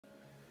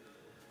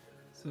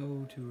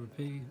So to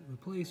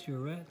replace your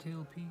rat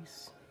tail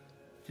piece,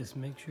 just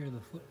make sure the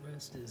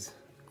footrest is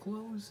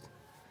closed.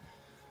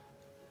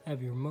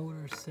 Have your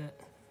motor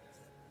set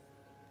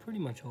pretty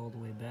much all the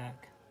way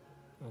back.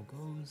 So it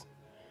goes.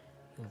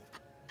 You'll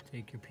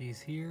take your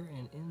piece here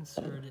and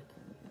insert it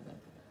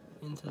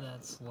into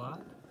that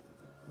slot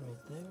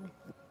right there.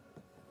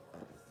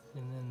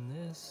 And then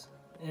this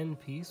end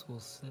piece will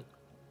sit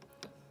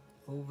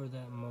over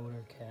that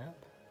motor cap.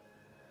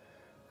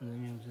 And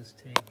then you'll just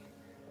take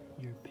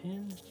your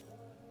pin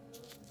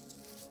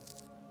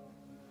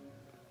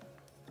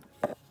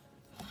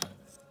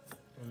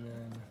and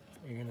then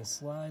you're going to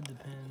slide the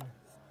pin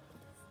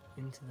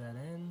into that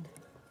end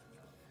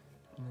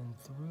and then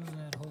through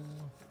that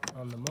hole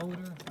on the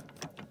motor.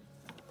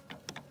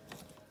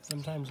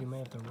 Sometimes you may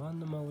have to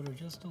run the motor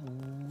just a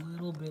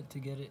little bit to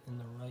get it in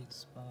the right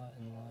spot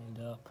and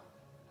lined up.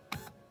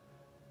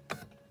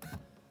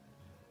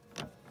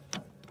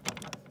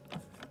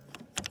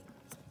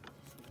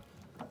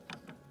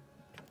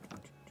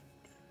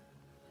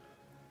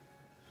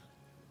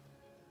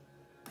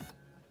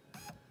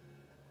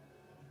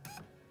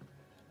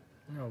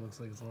 Now it looks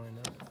like it's lined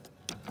up.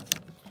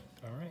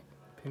 Alright,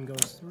 pin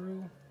goes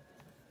through.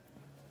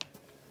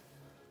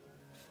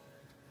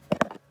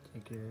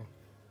 Take your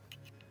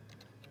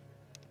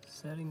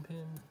setting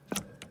pin,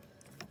 put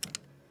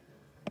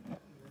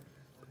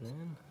it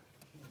in,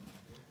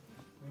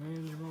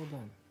 and you're all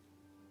done.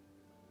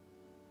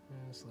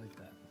 Just like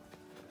that.